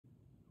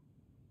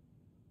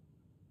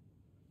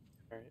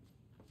All right.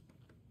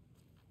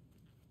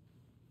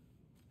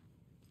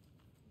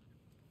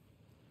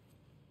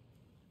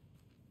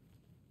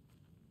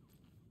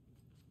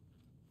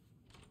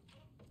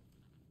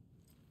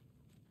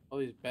 All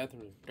these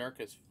bathrooms are dark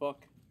as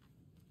fuck.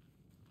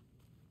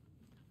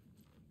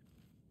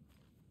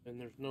 And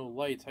there's no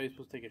lights. How are you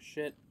supposed to take a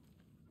shit?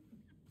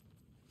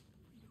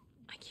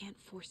 I can't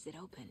force it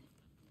open.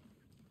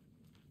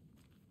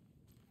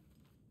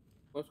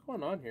 What's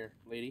going on here,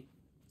 lady?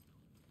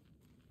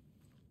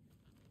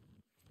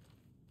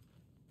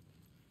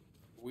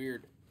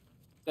 Weird.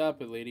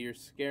 Stop it, lady. You're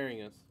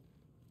scaring us.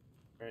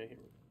 All right, here.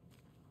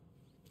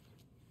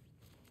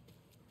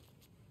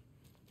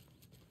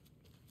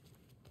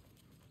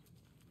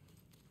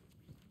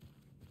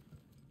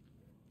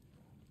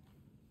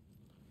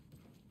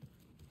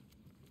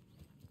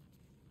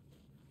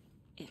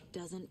 It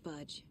doesn't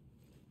budge.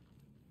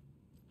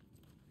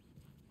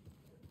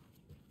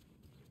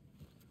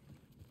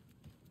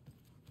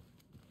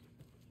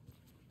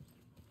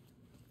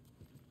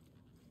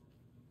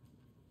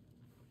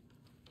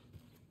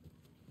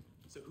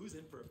 So who's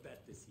in for a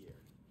bet this year?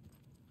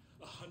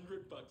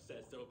 $100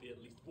 says there'll be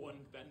at least one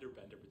fender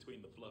bender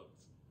between the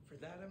floats. For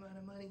that amount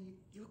of money,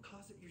 you would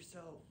cause it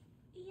yourself.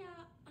 Yeah,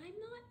 I'm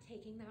not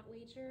taking that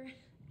wager.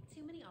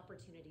 Too many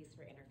opportunities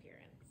for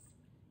interference.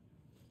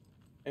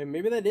 And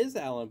maybe that is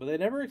Alan, but they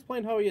never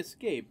explained how he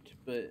escaped,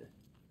 but...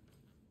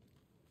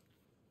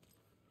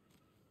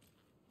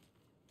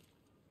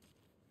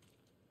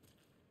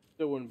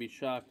 Still wouldn't be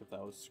shocked if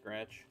that was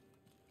Scratch.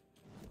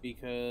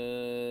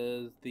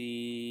 Because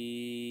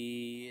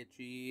the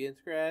Itchy and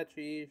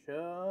Scratchy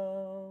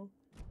show...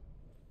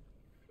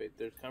 Wait,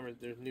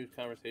 there's new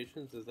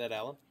conversations? Is that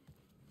Alan?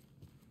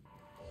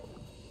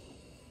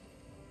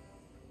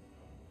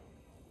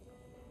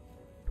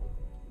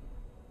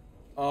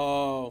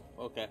 Oh,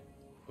 okay.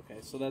 Okay,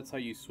 so that's how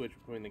you switch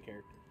between the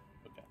characters.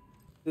 Okay.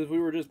 If we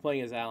were just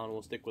playing as Alan,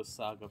 we'll stick with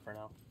Saga for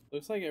now.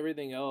 Looks like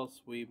everything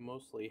else we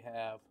mostly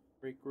have.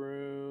 Break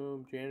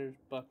room, janitor's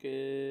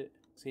bucket.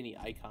 See any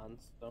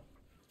icons, though.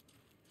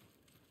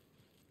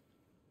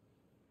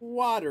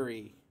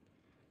 Watery.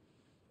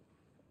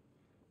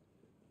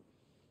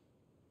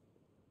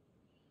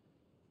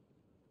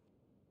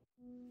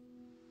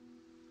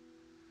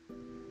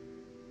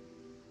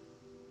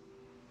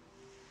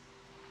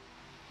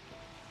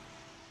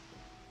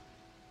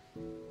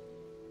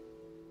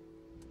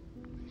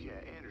 Yeah,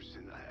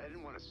 Anderson, I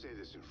didn't want to say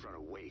this in front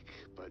of Wake,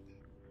 but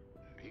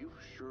are you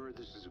sure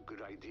this is a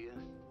good idea?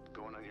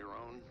 Going on your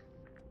own?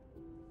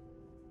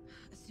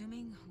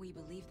 Assuming we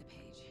believe the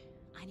page,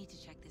 I need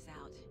to check this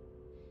out.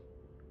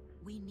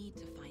 We need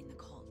to find the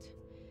cult.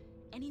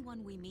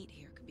 Anyone we meet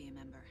here could be a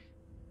member.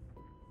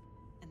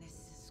 And this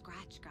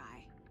Scratch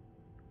guy.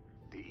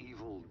 The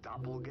evil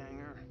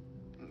doppelganger?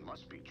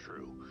 Must be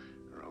true,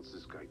 or else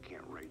this guy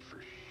can't write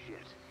for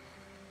shit.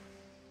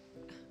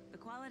 The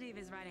quality of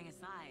his writing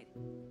aside,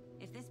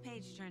 if this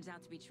page turns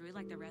out to be true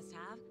like the rest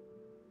have,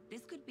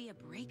 this could be a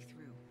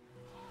breakthrough.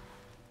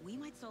 We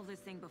might solve this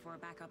thing before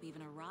backup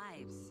even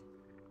arrives.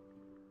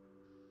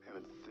 Yeah,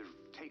 but they're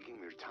taking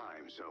their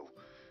time, so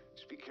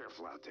just be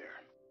careful out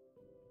there.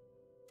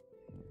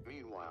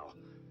 Meanwhile,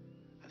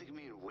 I think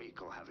me and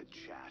Wake will have a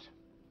chat.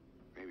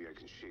 Maybe I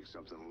can shake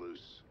something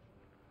loose.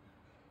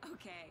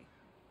 Okay.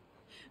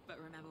 But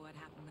remember what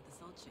happened with the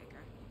Salt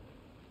Shaker?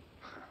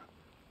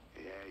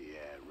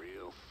 Yeah,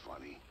 real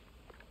funny.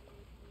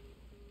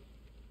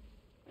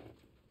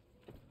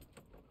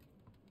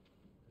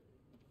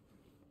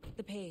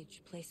 The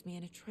page placed me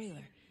in a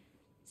trailer,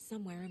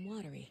 somewhere in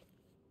Watery.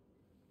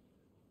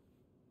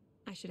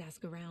 I should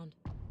ask around.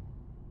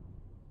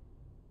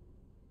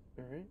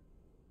 Alright.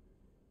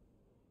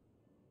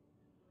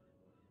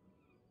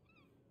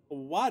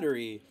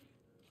 Watery.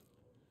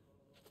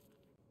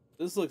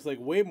 This looks like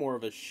way more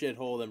of a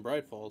shithole than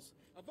Bright Falls.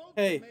 A vote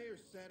Hey. for Mayor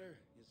Setter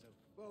is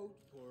a vote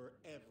for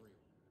everyone.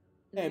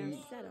 Hey, Mayor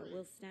Seta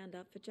will stand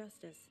up for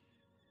justice.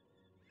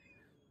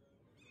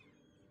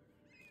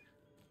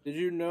 did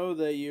you know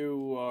that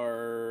you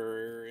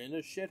are in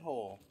a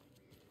shithole?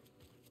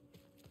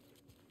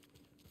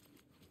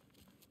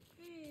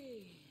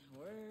 Hey,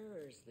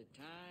 where's the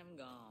time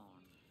gone?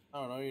 I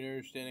don't know,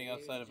 you're standing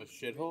outside of a There's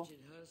just shithole? wretched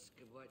husk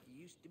of what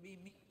used to be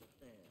me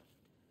left.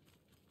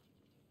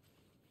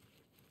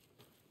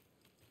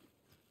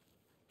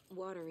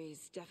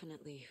 Watery's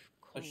definitely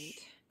quaint.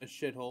 A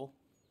shithole.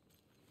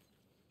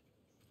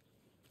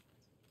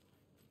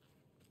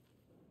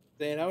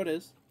 Say it how it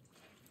is.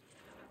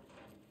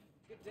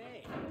 Good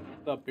day.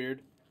 What's up,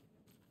 Beard?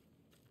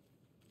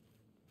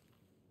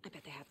 I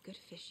bet they have good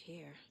fish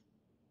here.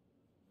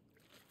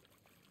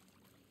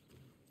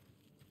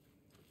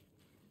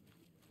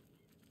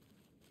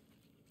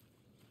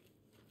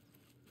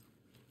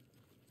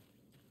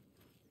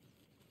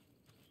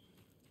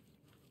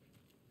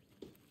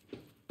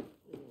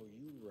 Oh,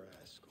 you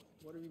rascal.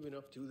 What have you been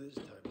up to this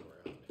time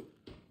around?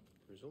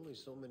 There's only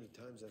so many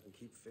times I can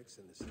keep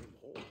fixing the same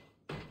hole.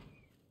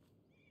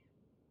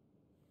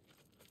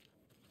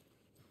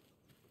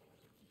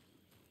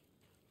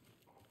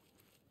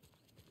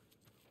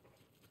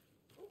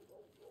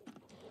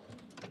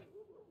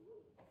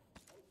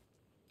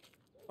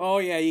 Oh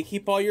yeah, you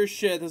keep all your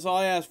shit. That's all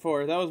I asked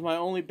for. That was my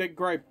only big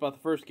gripe about the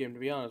first game, to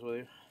be honest with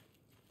you.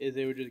 Is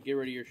they would just get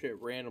rid of your shit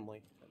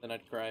randomly, and then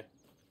I'd cry.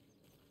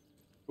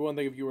 For one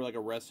thing, if you were like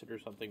arrested or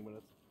something,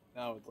 but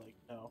now it's like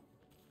no.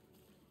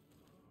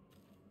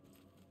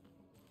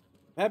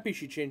 I'm happy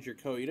she changed your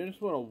coat. You don't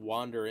just want to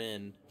wander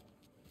in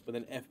with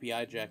an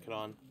FBI jacket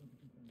on.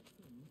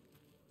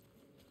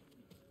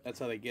 That's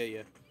how they get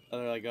you.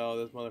 They're like, oh,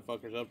 this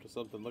motherfucker's up to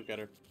something. Look at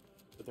her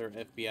with her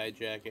FBI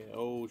jacket.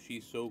 Oh,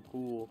 she's so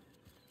cool.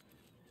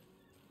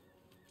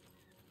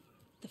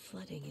 The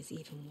flooding is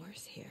even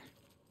worse here.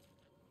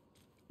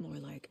 More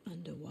like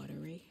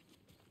underwatery.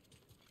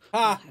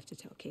 Ha! I'll have to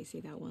tell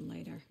Casey that one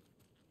later.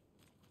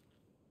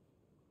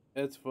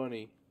 That's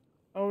funny.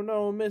 Oh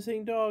no,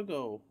 missing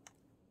doggo.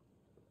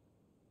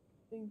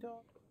 Missing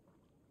dog.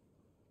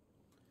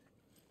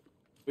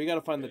 We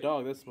gotta find the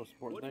dog. That's the most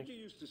important What thing. did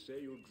you used to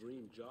say your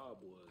dream job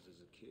was as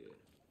a kid?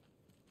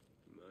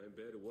 I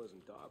bet it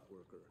wasn't dock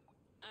worker.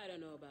 I don't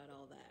know about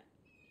all that,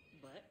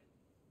 but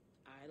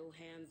idle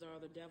hands are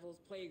the devil's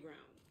playground,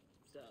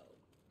 so...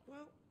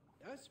 Well,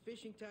 us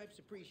fishing types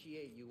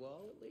appreciate you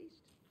all, at least.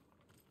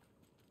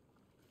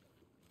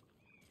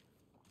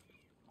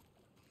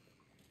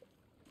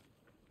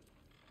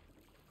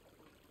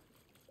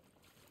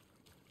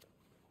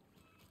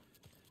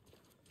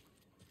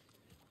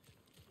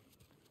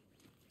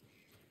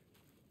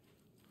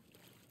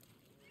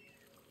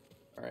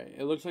 Alright,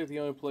 it looks like the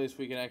only place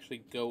we can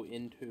actually go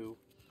into.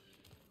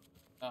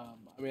 I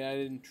mean, I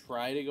didn't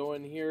try to go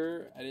in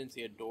here. I didn't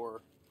see a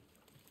door.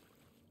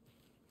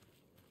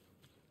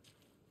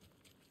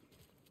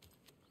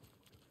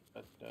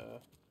 But,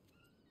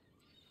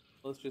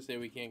 let's just say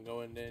we can't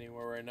go into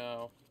anywhere right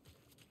now.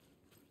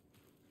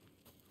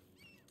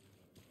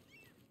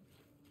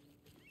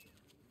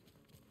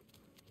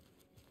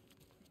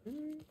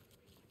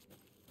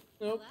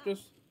 Nope,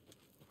 just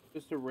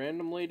a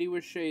random lady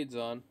with shades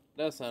on.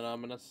 That's not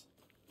ominous.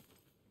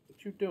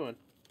 What you doing?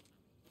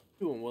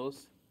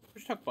 Willis?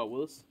 What you talking about,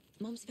 Willis?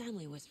 Mom's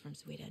family was from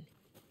Sweden.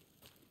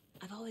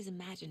 I've always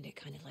imagined it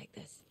kind of like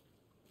this.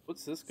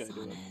 What's this guy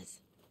doing? Saunas,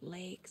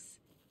 lakes.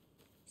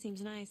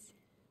 Seems nice.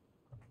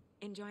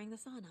 Enjoying the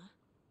sauna?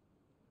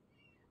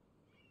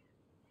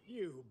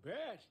 You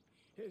bet.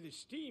 The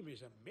steam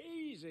is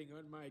amazing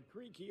on my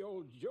creaky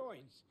old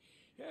joints.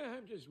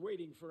 I'm just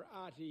waiting for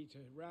Ati to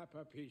wrap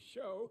up his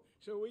show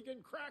so we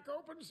can crack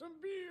open some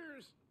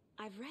beers.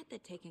 I've read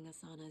that taking a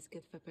sauna is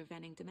good for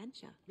preventing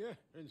dementia. Yeah,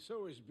 and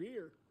so is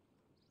beer.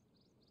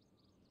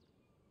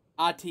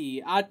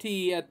 Ati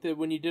at the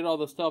when you did all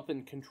the stuff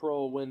in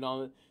Control went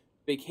on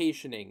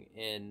vacationing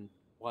in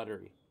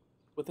Watery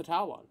with a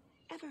towel on.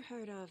 Ever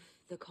heard of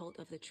the cult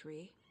of the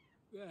tree?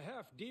 The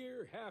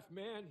half-deer,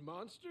 half-man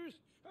monsters?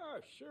 Oh,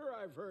 sure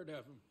I've heard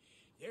of them.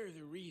 They're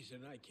the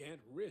reason I can't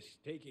risk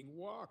taking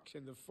walks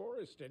in the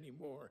forest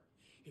anymore.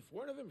 If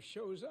one of them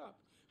shows up,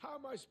 how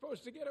am I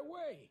supposed to get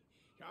away?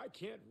 I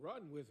can't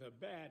run with a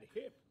bad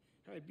hip.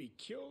 I'd be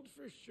killed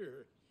for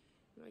sure.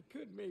 I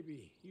could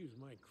maybe use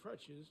my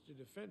crutches to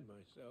defend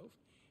myself.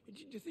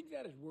 Do you think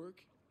that'd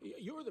work?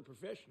 You're the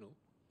professional.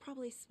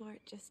 Probably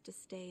smart just to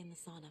stay in the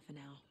sauna for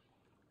now.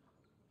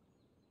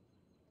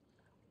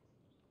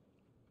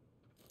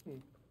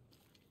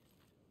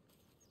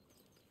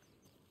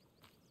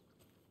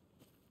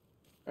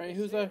 Alright,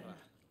 who's that?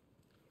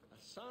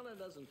 A sauna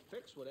doesn't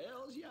fix what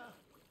ails ya.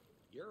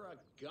 You're a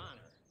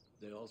goner.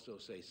 They also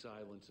say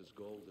silence is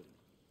golden.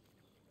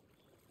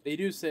 They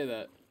do say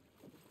that.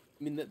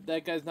 I mean,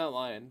 that guy's not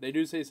lying. They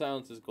do say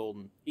silence is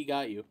golden. He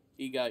got you.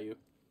 He got you.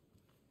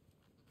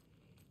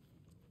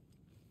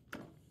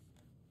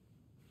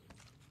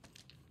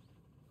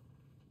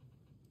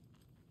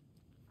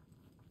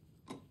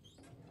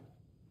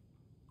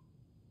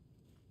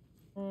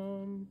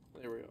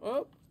 There we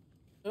go.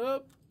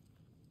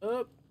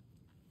 Up.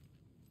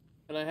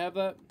 Can I have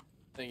that?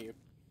 Thank you.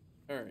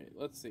 Alright,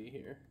 let's see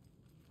here.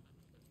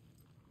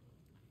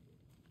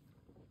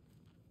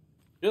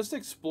 Just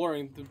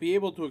exploring, to be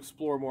able to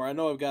explore more. I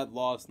know I've got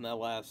lost in that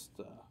last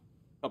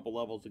couple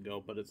levels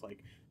ago, but it's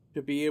like,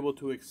 to be able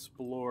to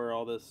explore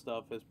all this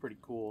stuff is pretty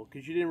cool.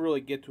 Because you didn't really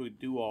get to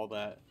do all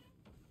that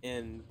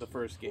in the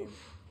first game.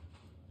 Oof.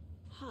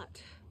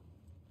 Hot.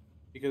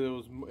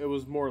 Because it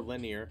was more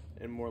linear.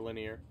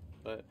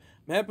 But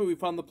I'm happy we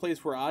found the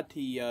place where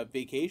Ati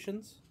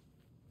vacations.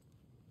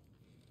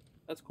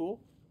 That's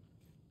cool.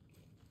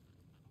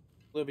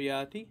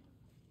 Liviati.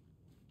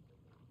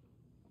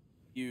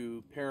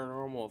 You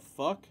paranormal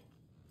fuck.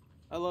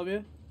 I love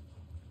you.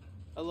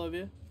 I love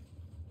you.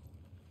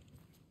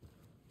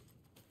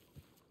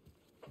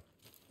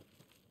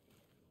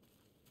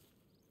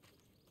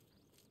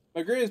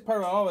 My greatest part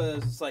about all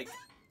of this is like,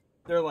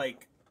 they're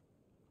like,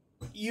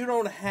 you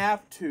don't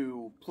have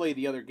to play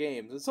the other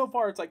games. And so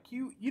far it's like,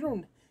 you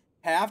don't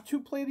have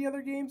to play the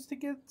other games to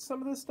get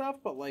some of this stuff,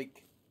 but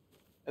like,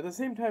 at the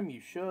same time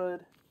you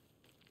should.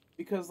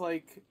 Because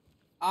like,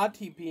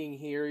 Ati being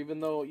here, even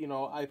though, you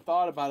know, I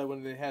thought about it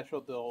when they hashed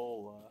out the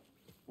whole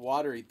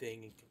watery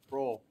thing in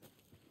Control.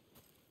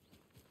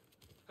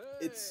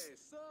 Hey,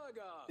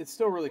 Saga! It's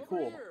still really Over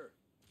cool. here.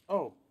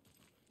 Oh,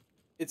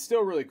 it's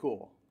still really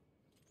cool.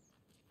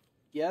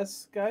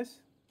 Yes, guys?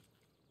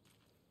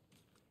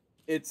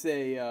 It's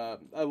a,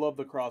 I love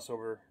the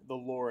crossover. The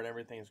lore and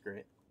everything is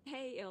great.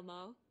 Hey,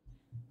 Ilmo.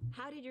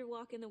 How did your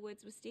walk in the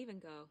woods with Steven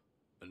go?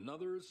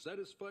 Another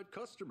satisfied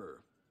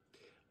customer.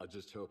 I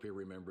just hope he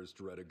remembers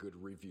to write a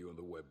good review on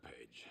the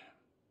webpage.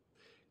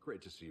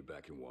 Great to see you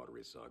back in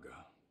Watery,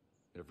 Saga.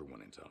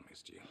 Everyone in town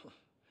missed you.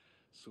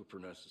 Super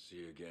nice to see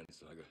you again,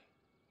 Saga.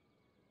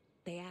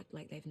 They act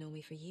like they've known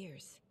me for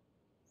years.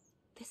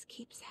 This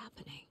keeps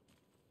happening.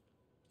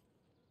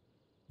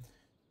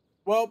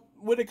 Well,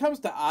 when it comes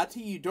to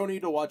Ati, you don't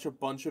need to watch a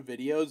bunch of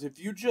videos. If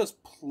you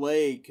just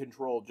play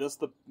Control, just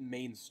the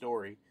main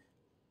story,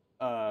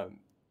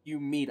 you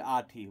meet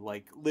Ati,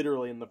 like,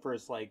 literally in the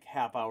first, like,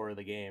 half hour of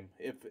the game.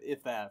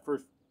 If that,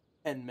 first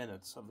 10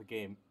 minutes of the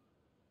game.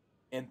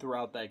 And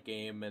throughout that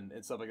game and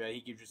stuff like that,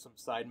 he gives you some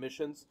side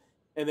missions.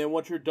 And then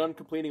once you're done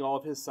completing all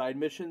of his side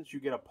missions, you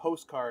get a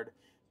postcard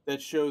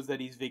that shows that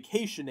he's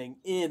vacationing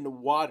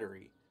in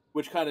Watery,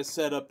 which kind of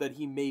set up that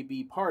he may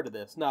be part of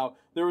this. Now,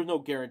 there was no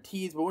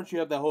guarantees, but once you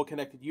have that whole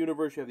connected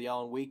universe, you have the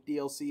Alan Wake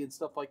DLC and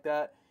stuff like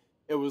that,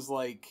 it was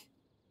like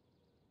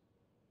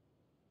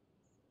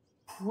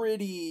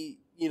pretty,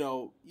 you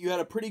know, you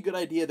had a pretty good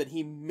idea that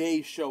he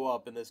may show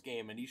up in this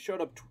game. And he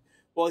showed up,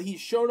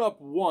 he's shown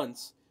up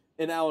once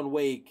in Alan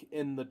Wake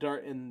in the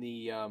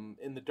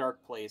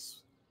dark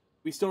place.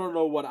 We still don't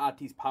know what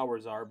Ati's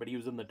powers are, but he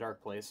was in the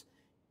dark place.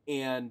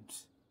 And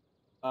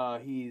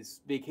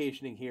he's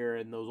vacationing here,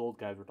 and those old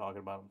guys were talking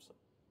about him. So.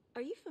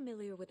 Are you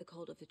familiar with the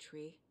Cult of the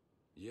Tree?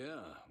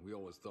 Yeah, we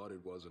always thought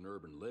it was an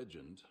urban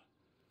legend.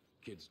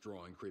 Kids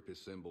drawing creepy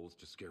symbols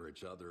to scare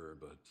each other,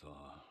 but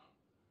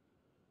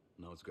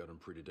now it's gotten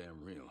pretty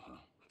damn real, huh?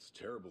 It's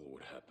terrible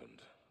what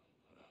happened.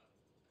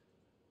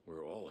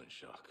 We're all in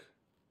shock.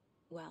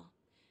 Well,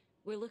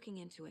 we're looking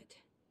into it,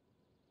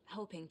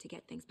 hoping to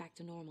get things back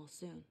to normal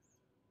soon.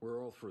 We're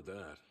all for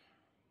that.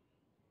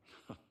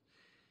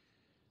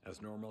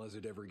 As normal as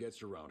it ever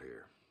gets around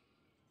here.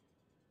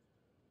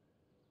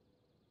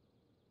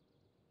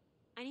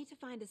 I need to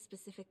find a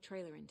specific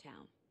trailer in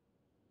town.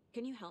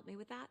 Can you help me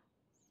with that?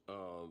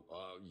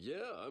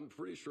 Yeah, I'm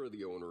pretty sure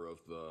the owner of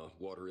the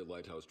Watery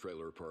Lighthouse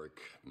Trailer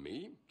Park,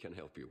 me, can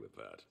help you with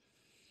that.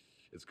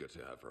 It's good to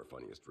have our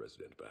funniest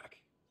resident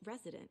back.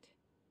 Resident?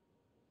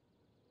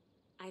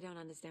 I don't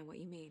understand what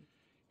you mean.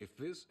 If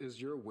this is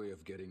your way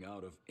of getting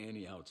out of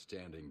any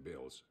outstanding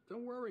bills,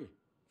 don't worry.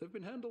 They've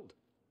been handled.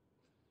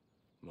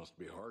 Must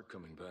be hard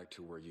coming back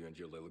to where you and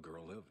your little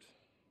girl lived.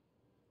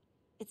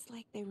 It's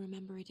like they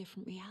remember a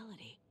different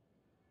reality.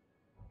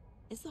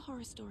 Is the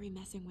horror story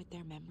messing with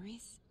their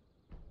memories?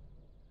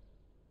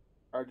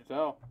 Hard to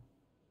tell.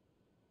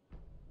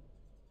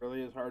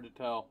 Really is hard to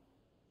tell.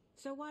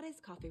 So what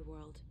is Coffee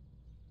World?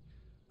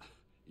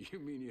 You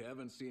mean you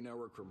haven't seen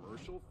our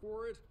commercial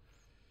for it?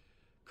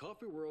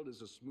 Coffee World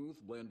is a smooth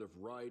blend of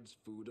rides,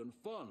 food, and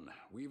fun.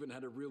 We even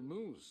had a real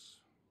moose.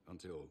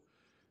 Until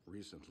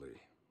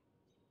recently.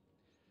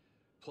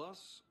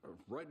 Plus,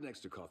 right next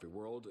to Coffee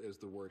World is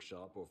the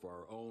workshop of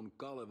our own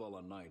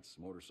Kalevala Knights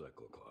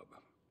Motorcycle Club.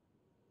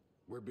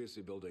 We're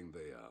busy building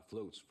the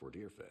floats for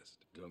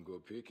Deerfest. Don't go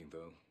peeking,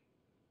 though.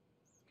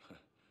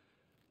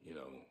 You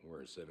know,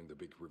 we're saving the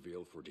big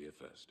reveal for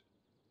Deerfest.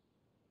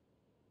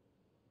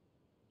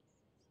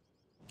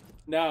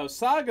 Now,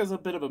 Saga's a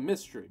bit of a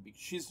mystery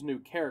because she's a new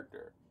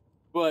character.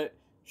 But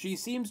she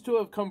seems to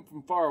have come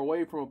from far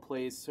away from a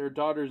place. Her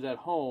daughter's at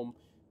home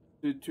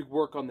to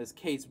work on this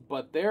case,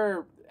 but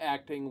they're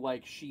acting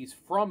like she's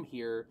from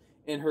here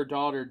and her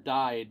daughter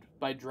died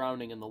by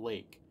drowning in the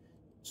lake.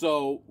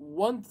 So,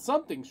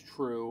 something's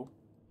true.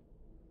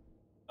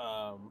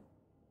 Don't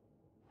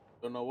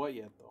know what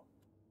yet, though.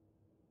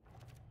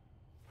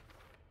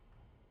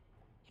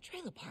 A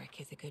trailer park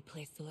is a good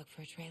place to look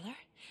for a trailer.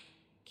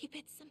 Keep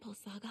it simple,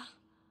 Saga.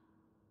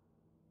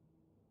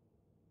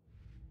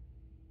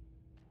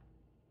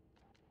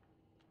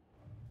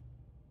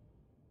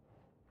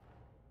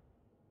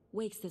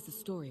 Wake says the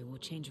story will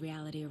change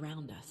reality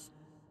around us.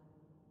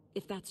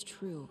 If that's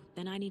true,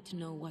 then I need to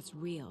know what's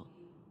real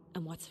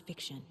and what's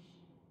fiction.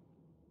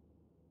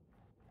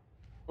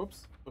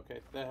 Oops.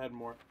 Okay, that had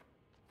more.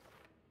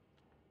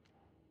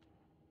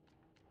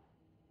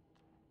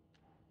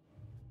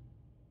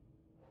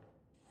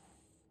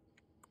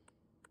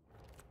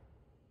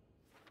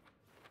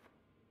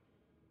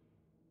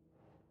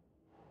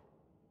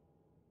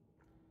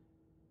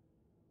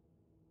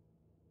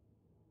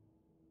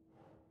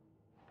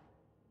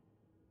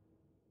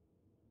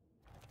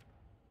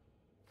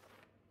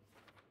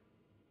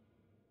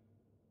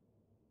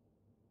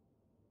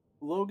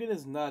 Logan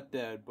is not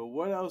dead, but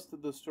what else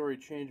did the story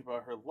change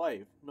about her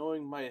life?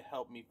 Knowing might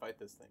help me fight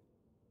this thing.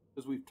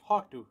 Because we've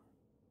talked to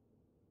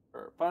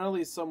her.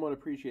 Finally, someone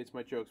appreciates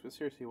my jokes, but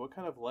seriously, what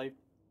kind of life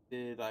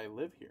did I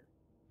live here?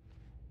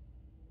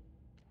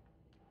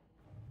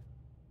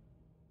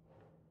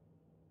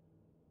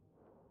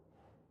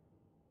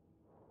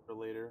 For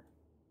later.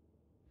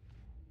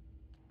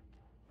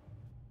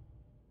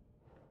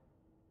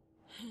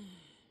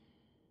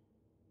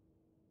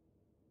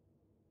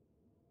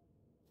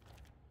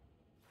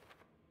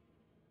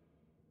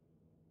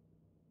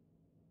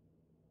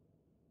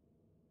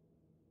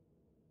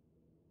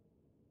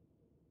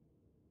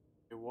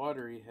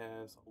 Watery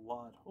has a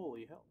lot.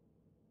 Holy hell.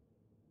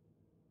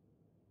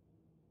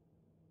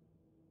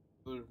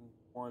 There's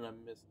one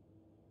I'm missing.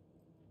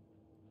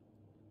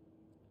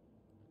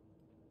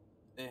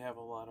 They have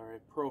a lot.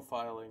 Alright,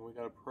 profiling. We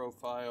gotta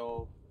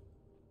profile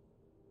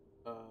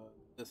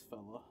this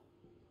fella.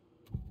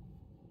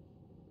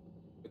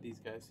 With these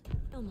guys.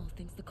 Elmo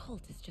thinks the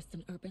cult is just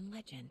an urban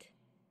legend.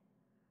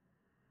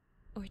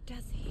 Or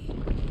does he?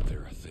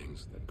 There are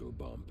things that go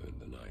bump in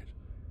the night.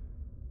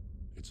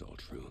 It's all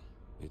true.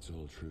 It's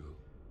all true.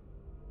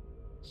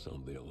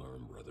 Sound the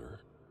alarm, brother.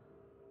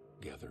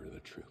 Gather the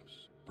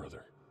troops,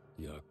 brother.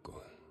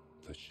 Yako,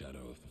 the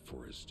shadow of the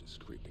forest is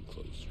creeping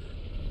closer.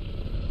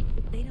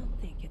 They don't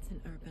think it's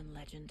an urban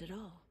legend at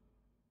all.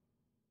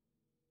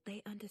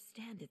 They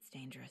understand it's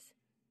dangerous.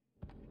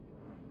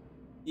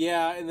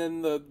 Yeah, and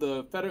then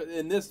the federal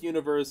in this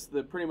universe,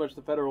 pretty much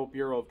the Federal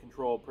Bureau of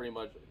Control, pretty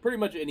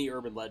much any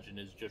urban legend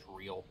is just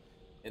real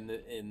in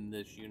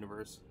this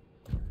universe.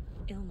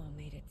 Ilmo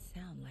made it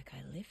sound like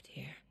I lived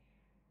here.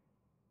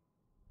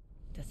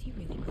 Does he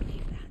really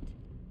believe that?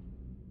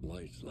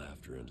 Light,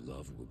 laughter, and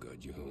love will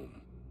guide you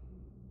home.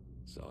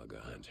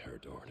 Saga and her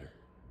daughter.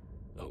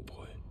 Oh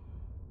boy.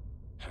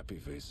 Happy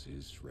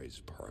faces raise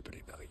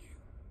property value.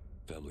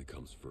 Family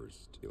comes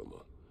first,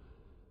 Ilma.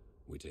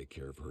 We take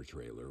care of her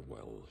trailer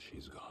while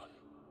she's gone.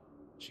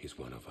 She's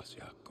one of us,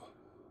 Yako.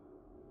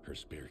 Her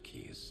spare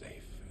key is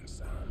safe and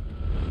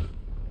sound.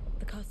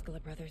 The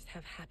Koskela brothers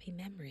have happy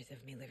memories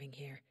of me living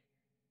here.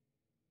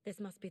 This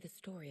must be the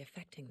story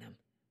affecting them.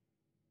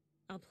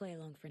 I'll play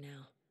along for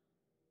now.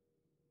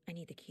 I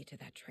need the key to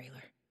that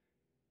trailer.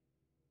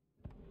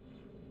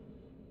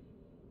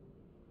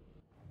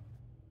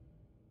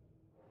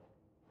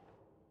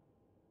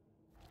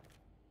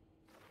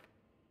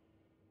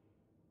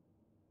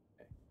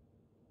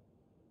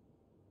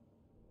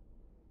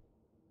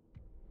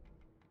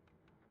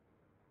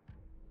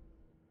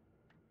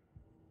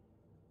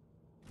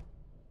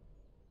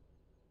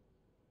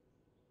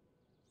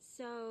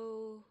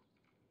 So,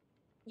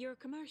 your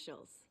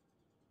commercials?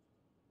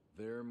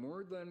 They're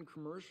more than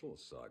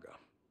commercials, Saga.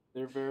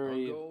 They're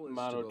very Our goal is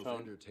monotone. to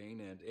both entertain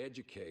and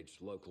educate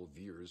local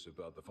viewers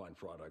about the fine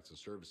products and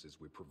services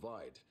we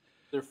provide.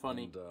 They're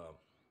funny.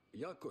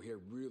 And Yako here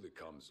really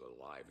comes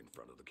alive in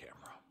front of the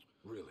camera.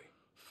 Really.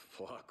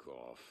 Fuck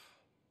off.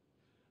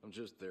 I'm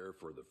just there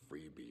for the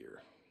free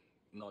beer.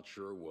 Not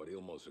sure what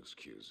Ilmo's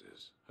excuse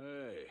is.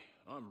 Hey,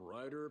 I'm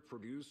writer,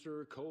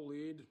 producer,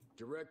 co-lead,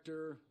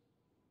 director.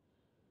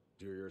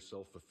 Do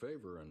yourself a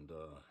favor and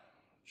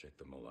check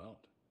them all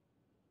out.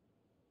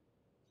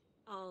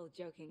 All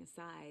joking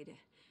aside,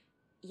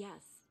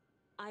 yes,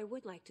 I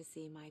would like to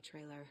see my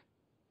trailer.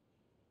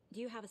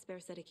 Do you have a spare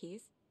set of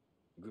keys?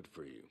 Good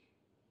for you.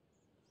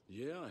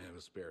 Yeah, I have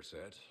a spare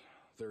set.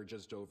 They're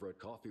just over at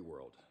Coffee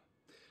World.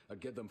 I'd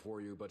get them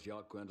for you, but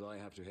Yako and I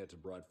have to head to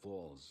Bright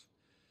Falls.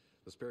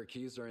 The spare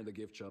keys are in the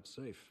gift shop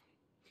safe.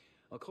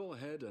 I'll call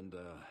ahead and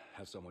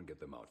have someone get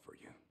them out for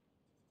you.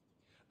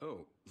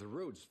 Oh, the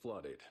road's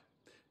flooded,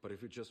 but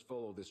if you just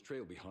follow this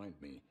trail behind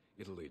me,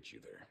 it'll lead you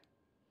there.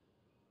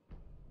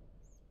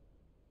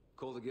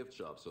 Call the gift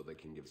shop so they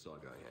can give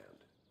Saga a hand.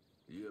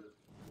 Yep.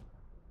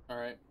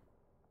 Alright.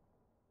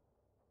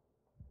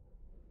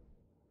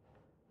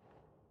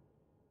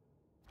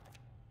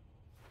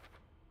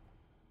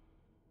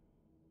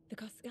 The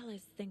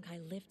Koskelas think I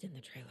lived in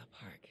the trailer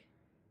park.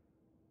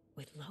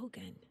 With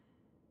Logan.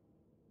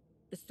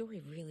 The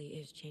story really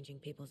is changing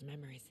people's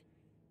memories.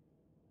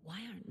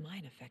 Why aren't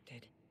mine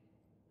affected?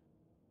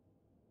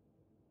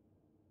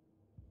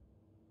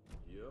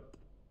 Yep.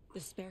 The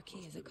spare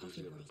key is at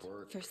Coffee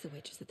World. First the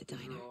waitress at the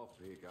diner.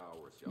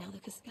 Now the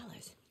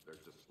Koskelas. They're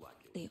just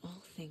slacking. They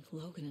all think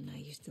Logan and I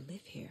used to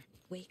live here.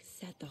 Wake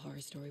said the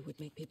horror story would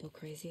make people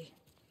crazy.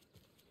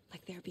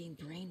 Like they're being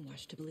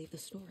brainwashed to believe the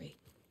story.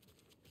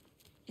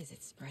 Is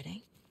it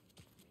spreading?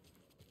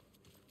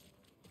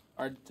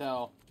 Hard to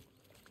tell.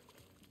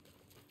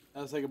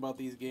 That's like about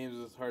these games,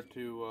 it's hard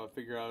to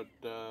figure out,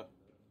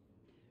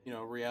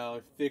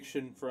 reality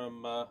fiction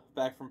from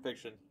back from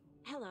fiction.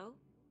 Hello.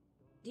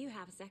 Do you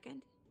have a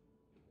second?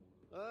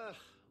 Ah,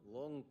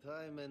 long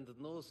time and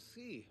no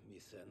see,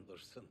 Miss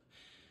Anderson.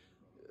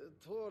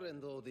 Thor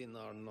and Odin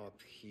are not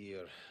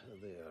here.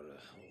 They are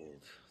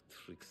old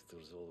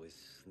tricksters always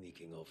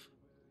sneaking off.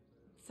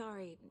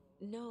 Sorry.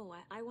 No,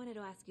 I wanted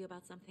to ask you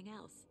about something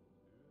else.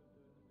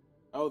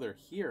 Oh, they're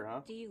here,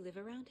 huh? Do you live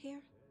around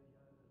here?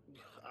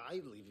 I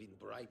live in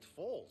Bright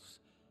Falls.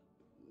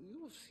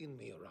 You've seen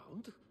me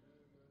around.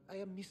 I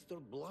am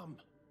Mr. Blum.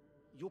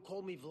 You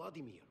call me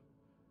Vladimir.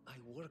 I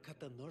work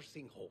at a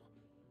nursing home.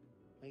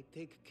 I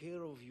take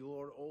care of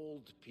your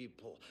old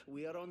people.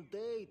 We are on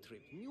day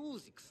trip,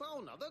 music,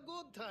 sauna, the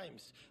good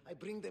times. I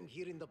bring them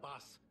here in the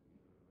bus.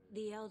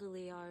 The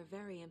elderly are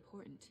very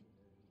important.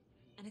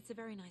 And it's a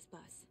very nice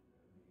bus.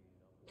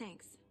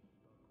 Thanks.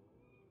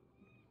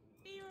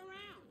 See you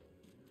around.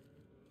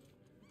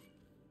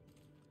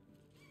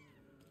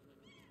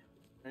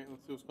 Alright,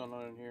 let's see what's going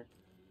on in here.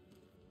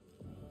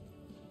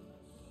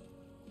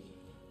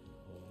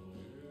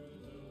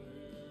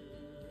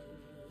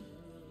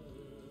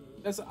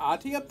 That's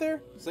Ati up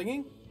there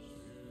singing?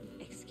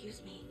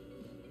 Excuse me.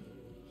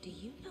 Do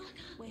you know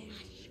where...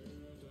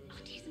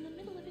 Ati's in the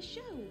middle of a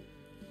show.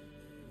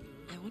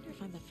 I wonder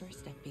if I'm the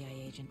first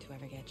FBI agent to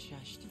ever get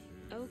shushed.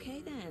 Okay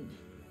then.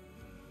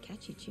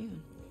 Catchy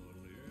tune.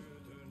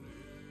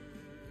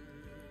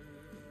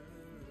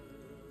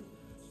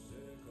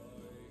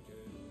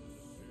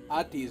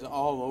 Ati's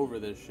all over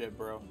this shit,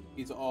 bro.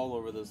 He's all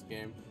over this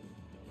game.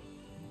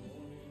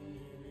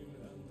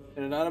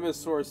 An anonymous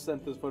source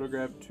sent this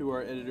photograph to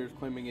our editors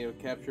claiming it was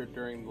captured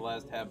during the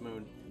last half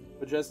moon.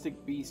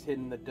 Majestic beast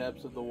hidden in the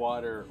depths of the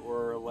water,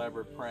 or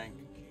elaborate prank.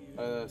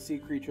 A sea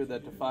creature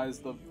that defies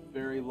the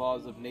very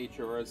laws of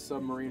nature, or a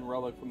submarine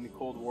relic from the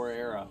Cold War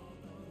era.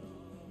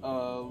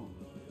 A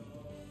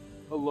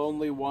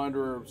lonely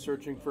wanderer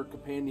searching for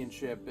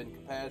companionship and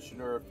compassion,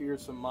 or a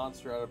fearsome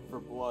monster out for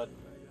blood.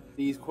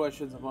 These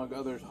questions, among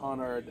others,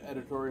 haunt our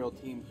editorial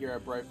team here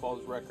at Bright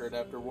Falls Record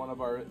after one of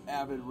our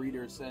avid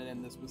readers sent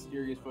in this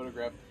mysterious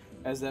photograph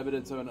as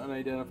evidence of an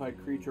unidentified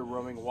creature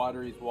roaming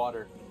waters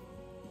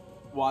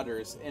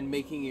and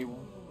making a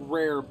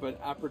rare but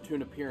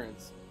opportune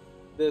appearance.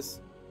 This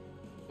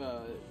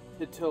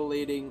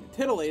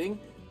titillating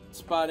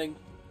spotting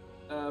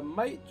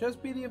might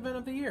just be the event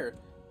of the year.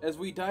 As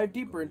we dive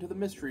deeper into the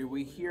mystery,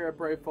 we here at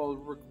Bright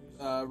Falls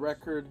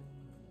Record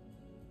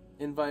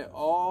invite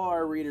all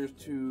our readers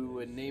to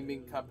a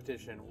naming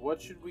competition.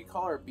 What should we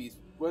call our beast?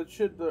 What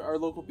should our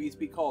local beast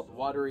be called?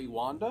 Watery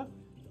Wanda?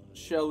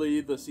 Shelly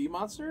the Sea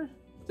Monster?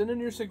 Send in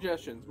your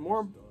suggestions.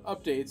 More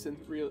updates and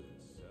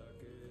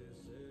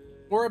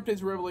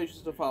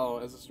revelations to follow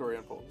as the story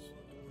unfolds.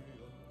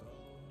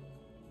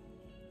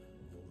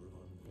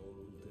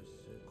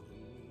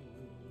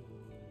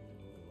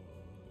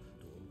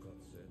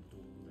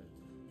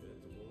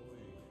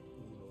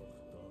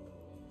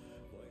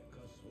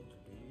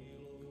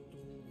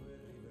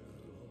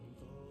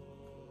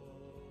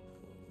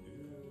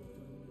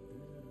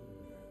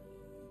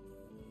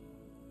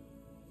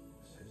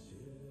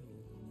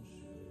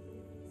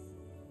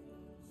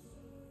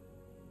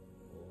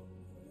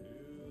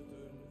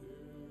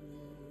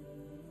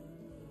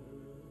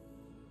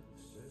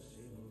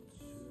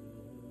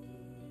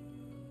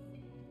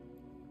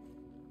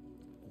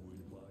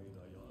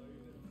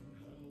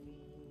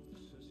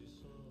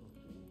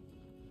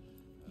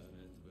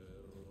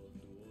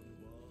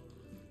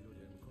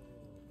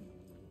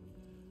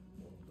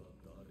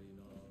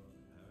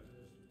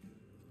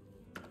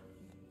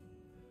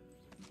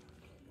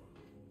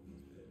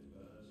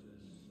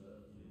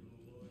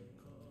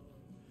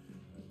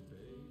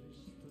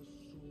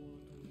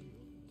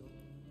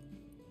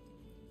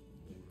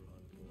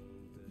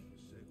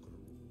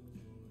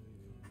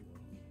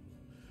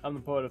 I'm the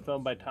Poet, a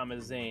film by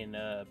Thomas Zane,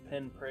 a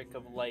pinprick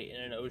of light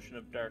in an ocean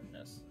of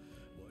darkness.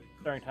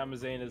 Starring Thomas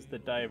Zane as the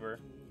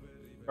diver,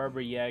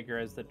 Barbara Yeager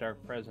as the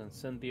dark presence,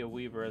 Cynthia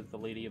Weaver as the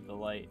Lady of the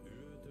Light,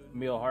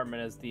 Emil Hartman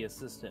as the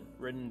assistant.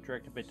 Written and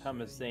directed by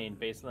Thomas Zane,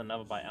 based on the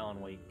novel by Alan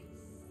Wake.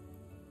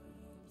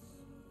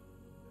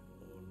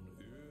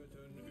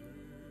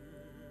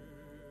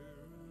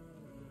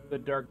 The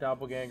Dark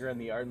Doppelganger and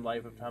the Art and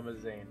Life of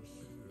Thomas Zane.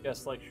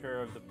 Guest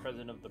lecturer of the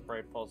president of the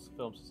Bright Falls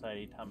Film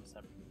Society, Thomas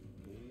Hempel.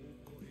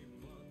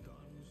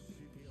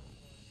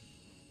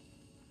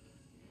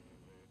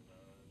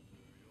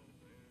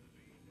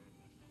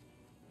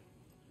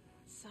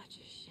 Such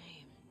a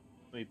shame.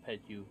 Let me pet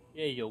you.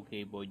 Yeah, you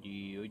okay, boy.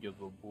 You're a good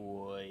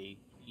boy.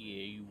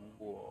 Yeah, you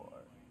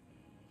are.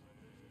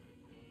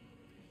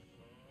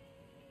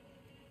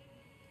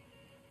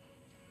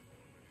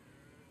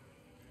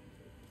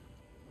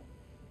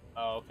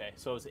 Oh, okay.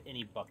 So it's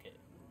any bucket.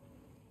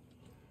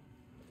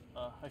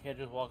 I can't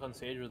just walk on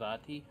stage with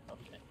Ati?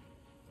 Okay.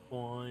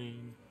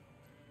 Fine.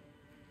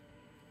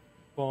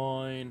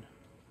 Fine.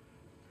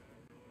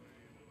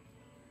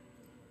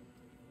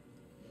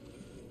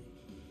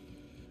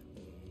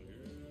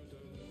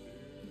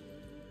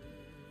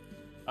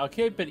 I'll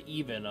keep it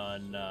even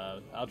on,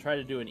 I'll try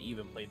to do an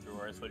even playthrough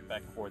where I switch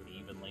back and forth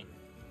evenly.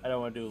 I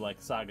don't want to do, like,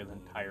 Saga's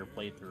entire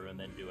playthrough and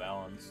then do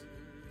Alan's.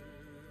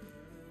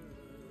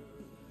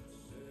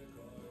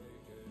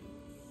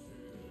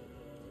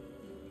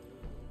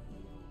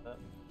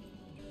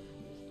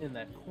 In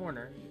that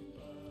corner.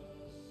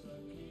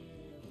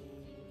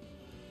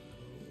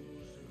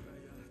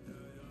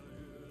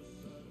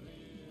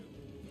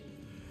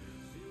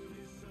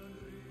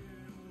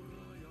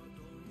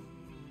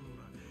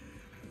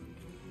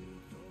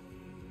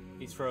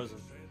 He's frozen.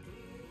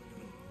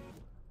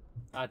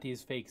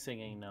 Ati's fake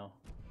singing now.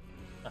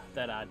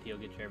 That Ati will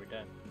get you every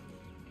time.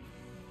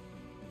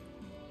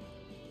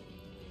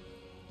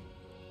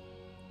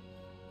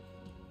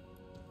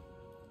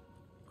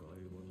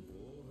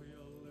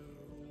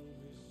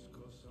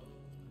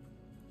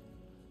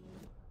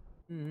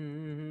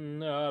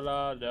 La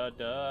la da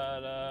da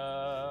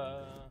da.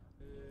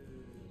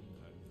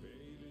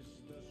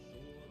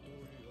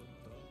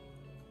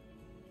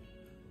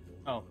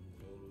 Oh.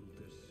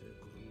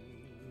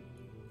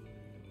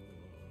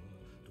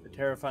 The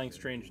terrifying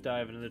strange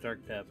dive into the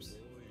dark depths.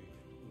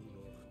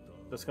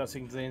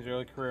 Discussing Zane's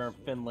early career in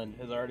Finland,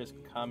 his artist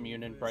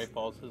commune in Bright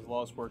Falls, his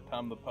lost work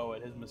Tom the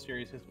Poet, his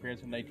mysterious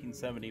disappearance in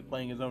 1970,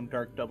 playing his own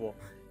dark double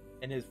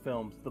in his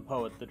films, The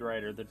Poet, The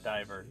Writer, The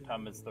Diver,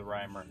 Thomas the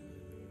Rhymer.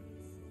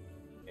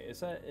 Okay, is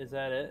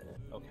that it?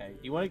 Okay.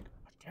 You want to...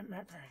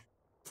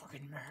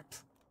 Fucking map.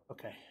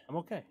 Okay, I'm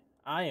okay.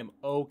 I am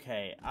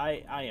okay.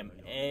 I am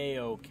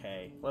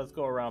A-okay. Let's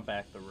go around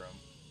back the room.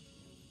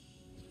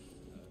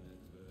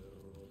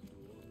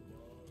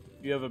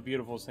 You have a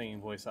beautiful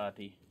singing voice,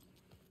 Ati.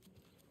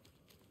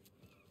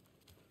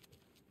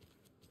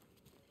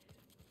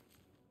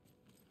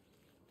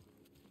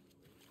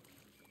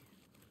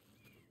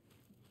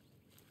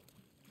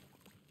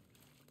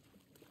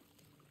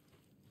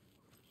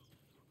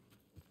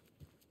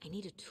 I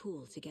need a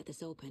tool to get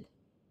this open.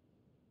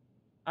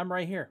 I'm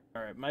right here.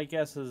 Alright, my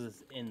guess is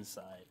it's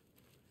inside.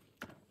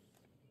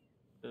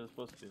 It's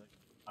supposed to be like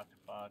a pocket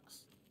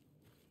box.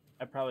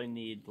 I probably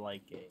need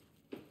like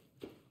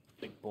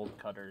bolt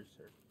cutters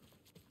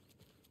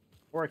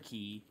or a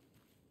key.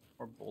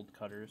 Or bolt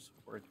cutters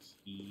or a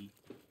key.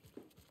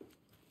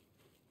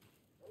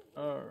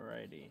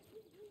 Alrighty.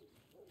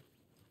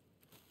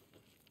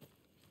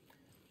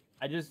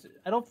 I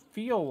don't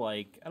feel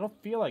like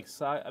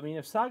Saga. I mean,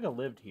 if Saga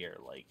lived here,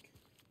 like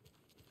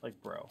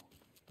bro,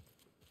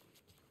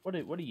 what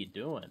are you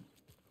doing?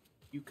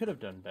 You could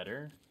have done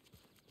better.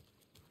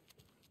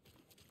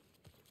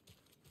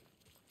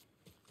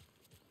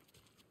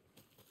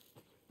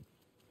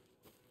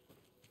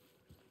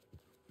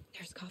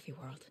 There's Coffee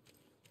World.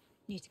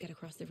 Need to get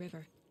across the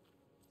river.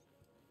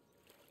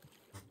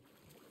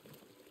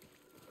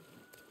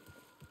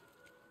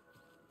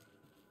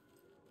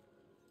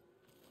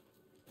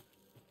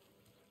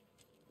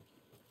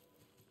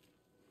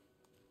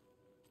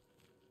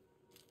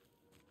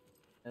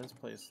 This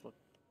place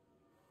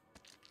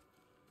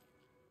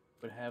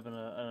would have an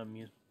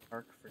amusement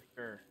park for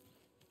sure.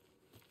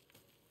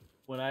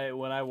 When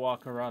I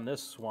walk around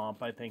this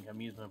swamp, I think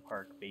amusement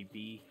park,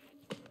 baby.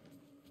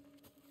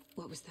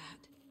 What was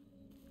that?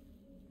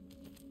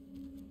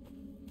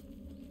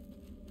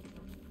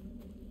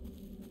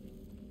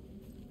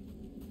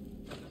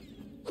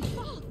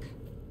 Fuck!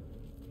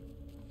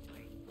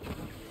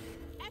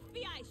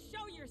 FBI,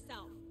 show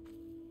yourself!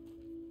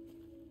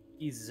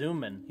 He's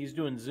zooming. He's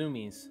doing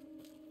zoomies.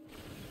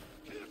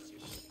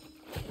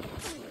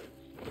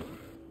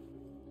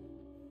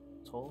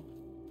 Toll?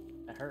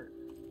 That hurt.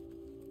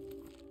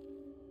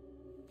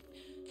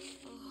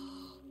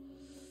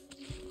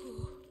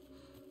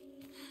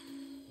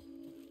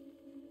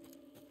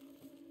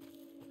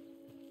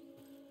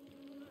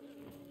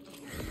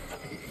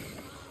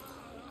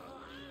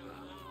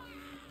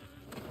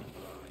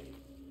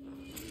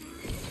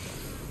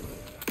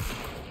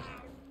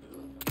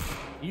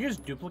 You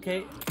just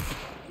duplicate?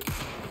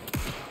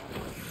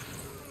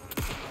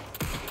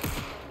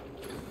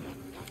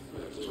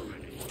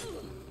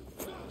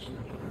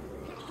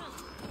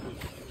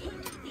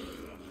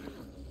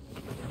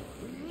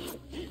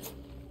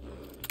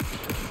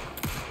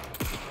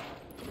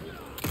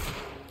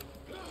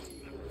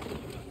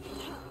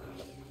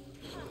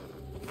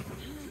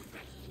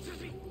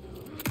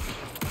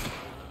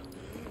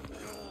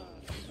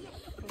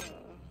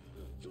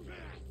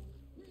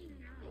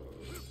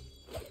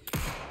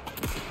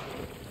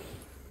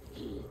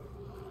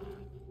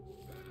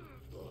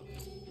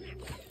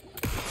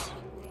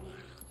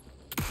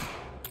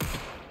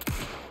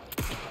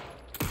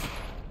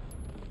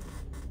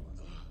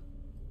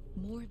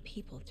 More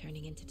people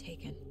turning into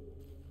Taken.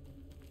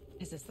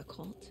 Is this the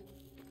cult?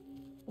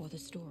 Or the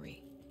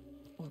story?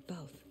 Or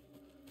both?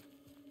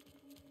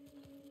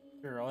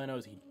 Sure, all I know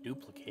is he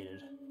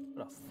duplicated.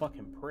 What a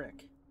fucking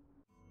prick.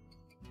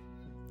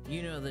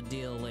 You know the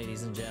deal,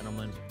 ladies and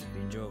gentlemen. If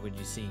you enjoyed what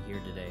you see here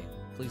today,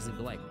 please leave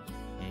a like.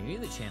 And if you're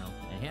new to the channel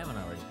and you haven't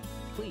already,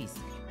 please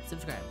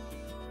subscribe.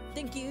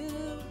 Thank you!